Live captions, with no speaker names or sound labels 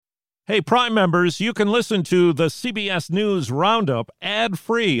Hey, Prime members, you can listen to the CBS News Roundup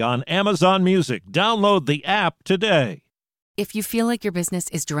ad-free on Amazon Music. Download the app today. If you feel like your business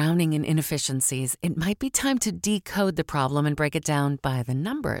is drowning in inefficiencies, it might be time to decode the problem and break it down by the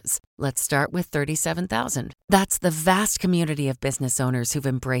numbers. Let's start with 37,000. That's the vast community of business owners who've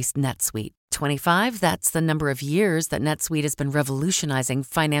embraced NetSuite. 25, that's the number of years that NetSuite has been revolutionizing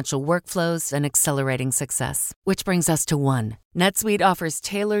financial workflows and accelerating success. Which brings us to 1. NetSuite offers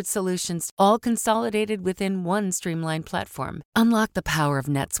tailored solutions, all consolidated within one streamlined platform. Unlock the power of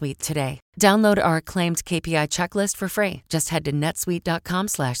NetSuite today. Download our acclaimed KPI checklist for free. Just head to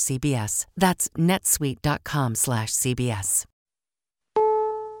netsuite.com/CBS. That's netsuite.com/CBS.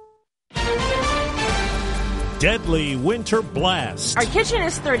 Deadly winter blast. Our kitchen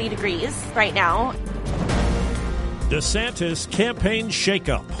is 30 degrees right now. DeSantis campaign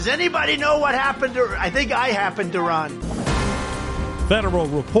shakeup. Does anybody know what happened to... I think I happened to run. Federal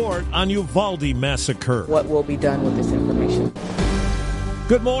report on Uvalde massacre. What will be done with this information?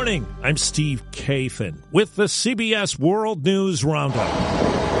 Good morning. I'm Steve Kathan with the CBS World News Roundup.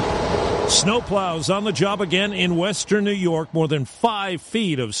 Snowplows on the job again in western New York. More than 5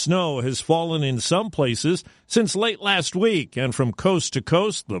 feet of snow has fallen in some places since late last week. And from coast to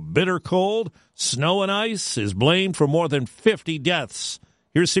coast, the bitter cold, snow and ice, is blamed for more than 50 deaths.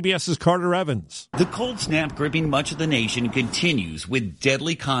 Here's CBS's Carter Evans. The cold snap gripping much of the nation continues with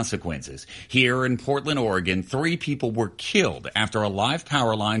deadly consequences. Here in Portland, Oregon, 3 people were killed after a live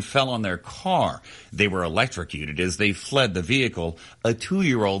power line fell on their car. They were electrocuted as they fled the vehicle. A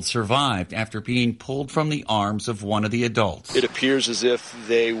 2-year-old survived after being pulled from the arms of one of the adults. It appears as if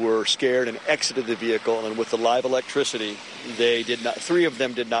they were scared and exited the vehicle, and with the live electricity, 3 of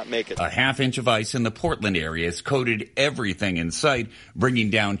them did not make it. A half-inch of ice in the Portland area has coated everything in sight, bringing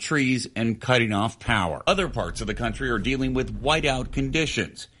down trees and cutting off power. Other parts of the country are dealing with whiteout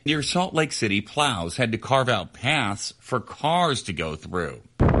conditions. Near Salt Lake City, plows had to carve out paths for cars to go through.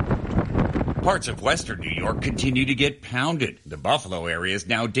 Parts of western New York continue to get pounded. The Buffalo area is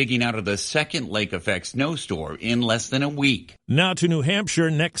now digging out of the second lake-effect snowstorm in less than a week. Now to New Hampshire,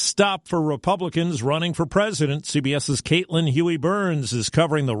 next stop for Republicans running for president. CBS's Caitlin Huey-Burns is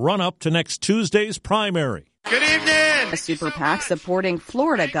covering the run-up to next Tuesday's primary. Good evening. A super PAC supporting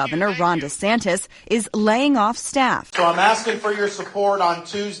Florida Governor Ron DeSantis is laying off staff. So I'm asking for your support on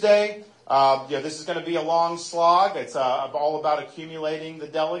Tuesday. This is going to be a long slog. It's all about accumulating the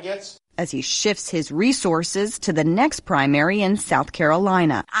delegates. As he shifts his resources to the next primary in South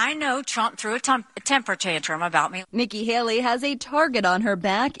Carolina. I know Trump threw a temper tantrum about me. Nikki Haley has a target on her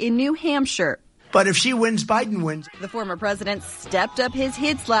back in New Hampshire. But if she wins, Biden wins. The former president stepped up his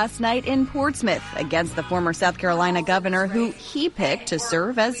hits last night in Portsmouth against the former South Carolina governor who he picked to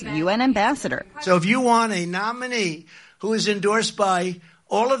serve as UN ambassador. So if you want a nominee who is endorsed by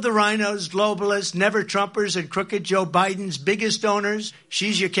all of the rhinos, globalists, never-Trumpers, and crooked Joe Biden's biggest donors,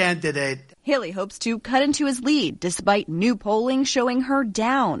 she's your candidate. Haley hopes to cut into his lead despite new polling showing her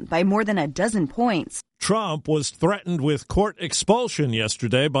down by more than a dozen points. Trump was threatened with court expulsion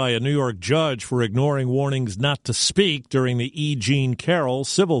yesterday by a New York judge for ignoring warnings not to speak during the E. Jean Carroll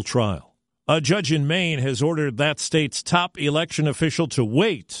civil trial. A judge in Maine has ordered that state's top election official to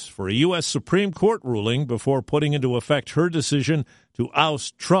wait for a U.S. Supreme Court ruling before putting into effect her decision to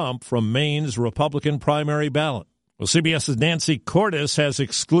oust Trump from Maine's Republican primary ballot. Well, CBS's Nancy Cordes has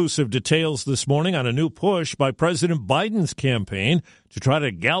exclusive details this morning on a new push by President Biden's campaign to try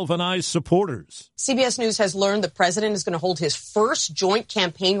to galvanize supporters. CBS News has learned the president is going to hold his first joint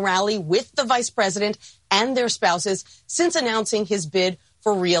campaign rally with the vice president and their spouses since announcing his bid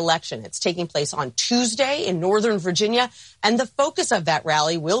for re-election. It's taking place on Tuesday in Northern Virginia, and the focus of that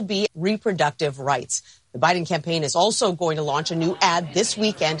rally will be reproductive rights. The Biden campaign is also going to launch a new ad this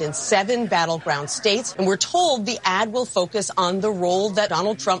weekend in 7 battleground states, and we're told the ad will focus on the role that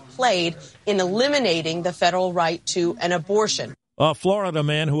Donald Trump played in eliminating the federal right to an abortion. A Florida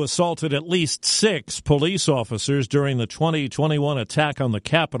man who assaulted at least 6 police officers during the 2021 attack on the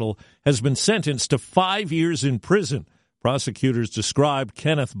Capitol has been sentenced to 5 years in prison. Prosecutors described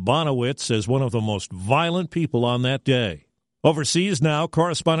Kenneth Bonowitz as one of the most violent people on that day. Overseas now,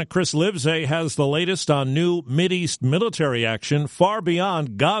 correspondent Chris Livesay has the latest on new Mideast military action far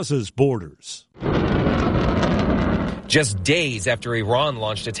beyond Gaza's borders. Just days after Iran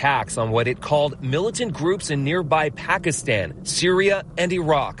launched attacks on what it called militant groups in nearby Pakistan, Syria, and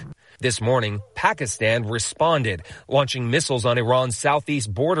Iraq. This morning, Pakistan responded, launching missiles on Iran's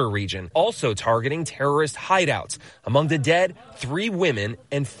southeast border region, also targeting terrorist hideouts. Among the dead, 3 women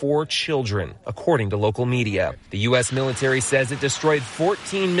and 4 children, according to local media. The U.S. military says it destroyed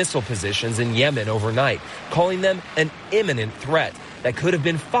 14 missile positions in Yemen overnight, calling them an imminent threat that could have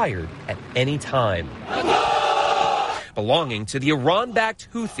been fired at any time. Belonging to the Iran-backed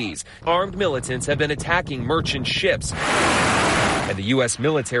Houthis, armed militants have been attacking merchant ships and the U.S.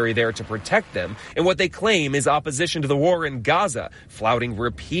 military there to protect them in what they claim is opposition to the war in Gaza, flouting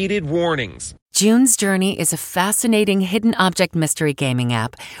repeated warnings. June's Journey is a fascinating hidden object mystery gaming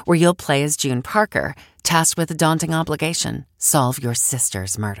app where you'll play as June Parker, tasked with a daunting obligation: solve your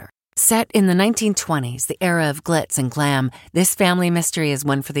sister's murder. Set in the 1920s, the era of glitz and glam, this family mystery is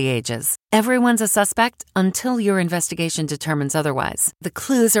one for the ages. Everyone's a suspect until your investigation determines otherwise. The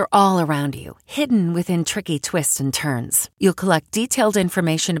clues are all around you, hidden within tricky twists and turns. You'll collect detailed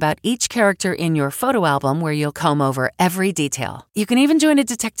information about each character in your photo album where you'll comb over every detail. You can even join a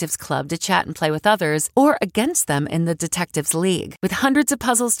detectives club to chat and play with others or against them in the Detectives League. With hundreds of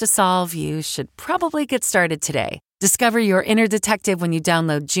puzzles to solve, you should probably get started today. Discover your inner detective when you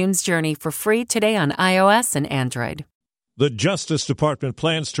download June's Journey for free today on iOS and Android. The Justice Department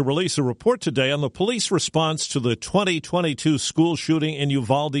plans to release a report today on the police response to the 2022 school shooting in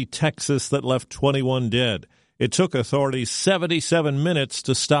Uvalde, Texas, that left 21 dead. It took authorities 77 minutes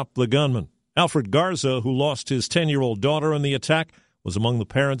to stop the gunman. Alfred Garza, who lost his 10-year-old daughter in the attack, was among the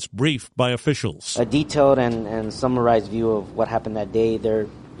parents briefed by officials. A detailed and summarized view of what happened that day.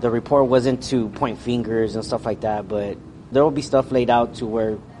 The report wasn't to point fingers and stuff like that, but there will be stuff laid out to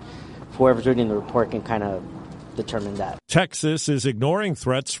where whoever's reading the report can kind of determine that. Texas is ignoring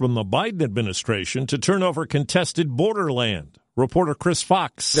threats from the Biden administration to turn over contested border land. Reporter Chris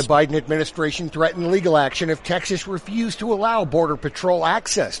Fox. The Biden administration threatened legal action if Texas refused to allow Border Patrol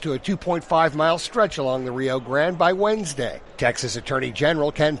access to a 2.5-mile stretch along the Rio Grande by Wednesday. Texas Attorney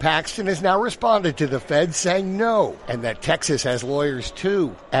General Ken Paxton has now responded to the feds saying no, and that Texas has lawyers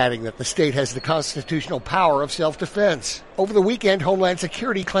too, adding that the state has the constitutional power of self-defense. Over the weekend, Homeland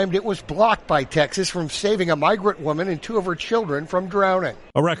Security claimed it was blocked by Texas from saving a migrant woman and 2 of her children from drowning.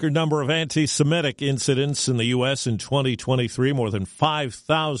 A record number of anti-Semitic incidents in the U.S. in 2023, more than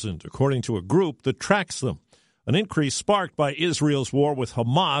 5,000, according to a group that tracks them. An increase sparked by Israel's war with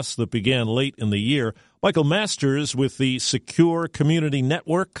Hamas that began late in the year. Michael Masters with the Secure Community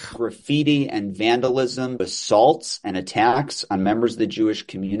Network. Graffiti and vandalism, assaults and attacks on members of the Jewish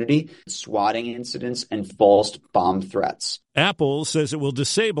community, swatting incidents, and false bomb threats. Apple says it will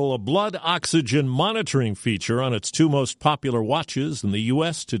disable a blood oxygen monitoring feature on its 2 most popular watches in the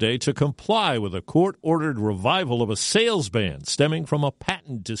U.S. today to comply with a court-ordered revival of a sales ban stemming from a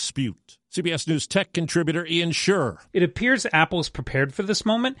patent dispute. CBS News tech contributor Ian Scherr. It appears Apple's prepared for this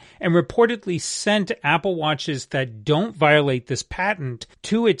moment and reportedly sent Apple Watches that don't violate this patent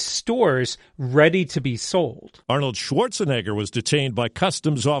to its stores ready to be sold. Arnold Schwarzenegger was detained by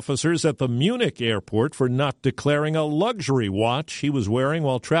customs officers at the Munich airport for not declaring a luxury watch he was wearing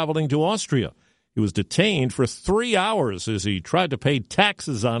while traveling to Austria. He was detained for 3 hours as he tried to pay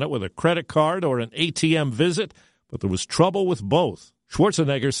taxes on it with a credit card or an ATM visit, but there was trouble with both.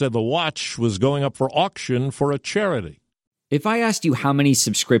 Schwarzenegger said the watch was going up for auction for a charity. If I asked you how many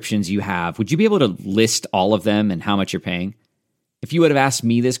subscriptions you have, would you be able to list all of them and how much you're paying? If you would have asked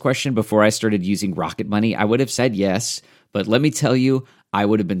me this question before I started using Rocket Money, I would have said yes. But let me tell you, I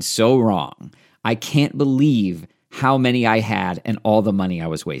would have been so wrong. I can't believe how many I had and all the money I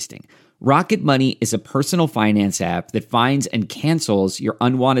was wasting. Rocket Money is a personal finance app that finds and cancels your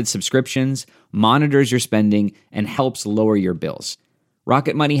unwanted subscriptions, monitors your spending, and helps lower your bills.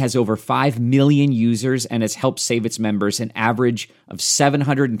 Rocket Money has over 5 million users and has helped save its members an average of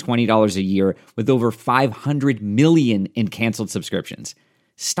 $720 a year with over 500 million in canceled subscriptions.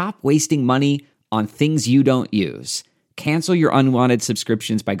 Stop wasting money on things you don't use. Cancel your unwanted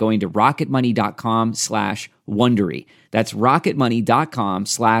subscriptions by going to rocketmoney.com/Wondery. That's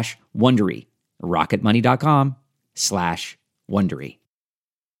rocketmoney.com/Wondery. rocketmoney.com/Wondery.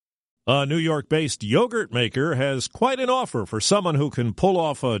 A New York-based yogurt maker has quite an offer for someone who can pull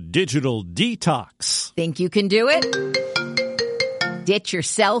off a digital detox. Think you can do it? Ditch your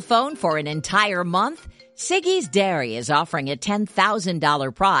cell phone for an entire month? Siggy's Dairy is offering a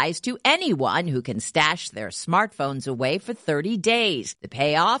 $10,000 prize to anyone who can stash their smartphones away for 30 days. The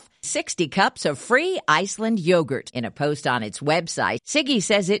payoff? 60 cups of free Iceland yogurt. In a post on its website, Siggy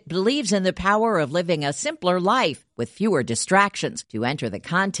says it believes in the power of living a simpler life with fewer distractions. To enter the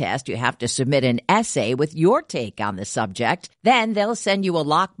contest, you have to submit an essay with your take on the subject. Then they'll send you a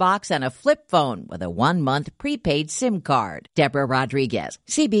lockbox and a flip phone with a 1-month prepaid SIM card. Deborah Rodriguez,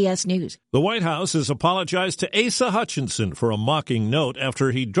 CBS News. The White House has apologized to Asa Hutchinson for a mocking note after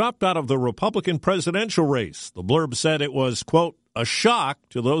he dropped out of the Republican presidential race. The blurb said it was, quote, a shock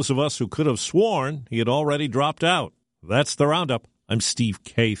to those of us who could have sworn he had already dropped out. That's the Roundup. I'm Steve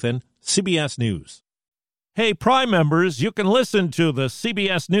Kathan, CBS News. Hey, Prime members, you can listen to the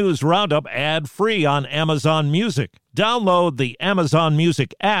CBS News Roundup ad-free on Amazon Music. Download the Amazon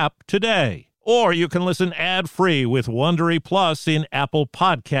Music app today. Or you can listen ad-free with Wondery Plus in Apple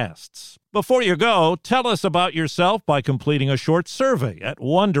Podcasts. Before you go, tell us about yourself by completing a short survey at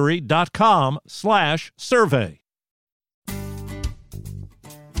Wondery.com/survey.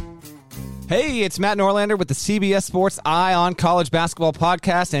 Hey, it's Matt Norlander with the CBS Sports Eye on College Basketball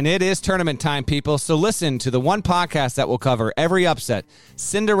podcast, and it is tournament time, people. So listen to the one podcast that will cover every upset,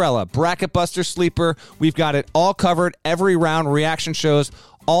 Cinderella, Bracket Buster, Sleeper. We've got it all covered, every round, reaction shows,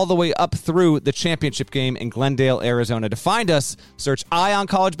 all the way up through the championship game in Glendale, Arizona. To find us, search Eye on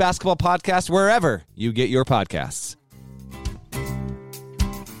College Basketball podcast wherever you get your podcasts.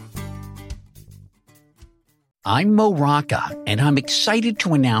 I'm Mo Rocca, and I'm excited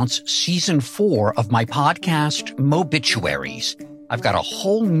to announce Season 4 of my podcast, Mobituaries. I've got a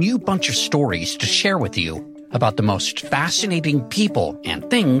whole new bunch of stories to share with you about the most fascinating people and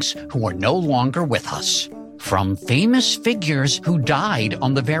things who are no longer with us. From famous figures who died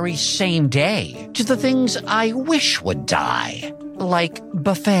on the very same day to the things I wish would die, like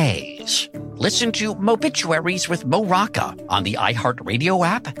buffets. Listen to Mobituaries with Mo Rocca on the iHeartRadio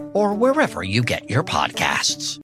app or wherever you get your podcasts.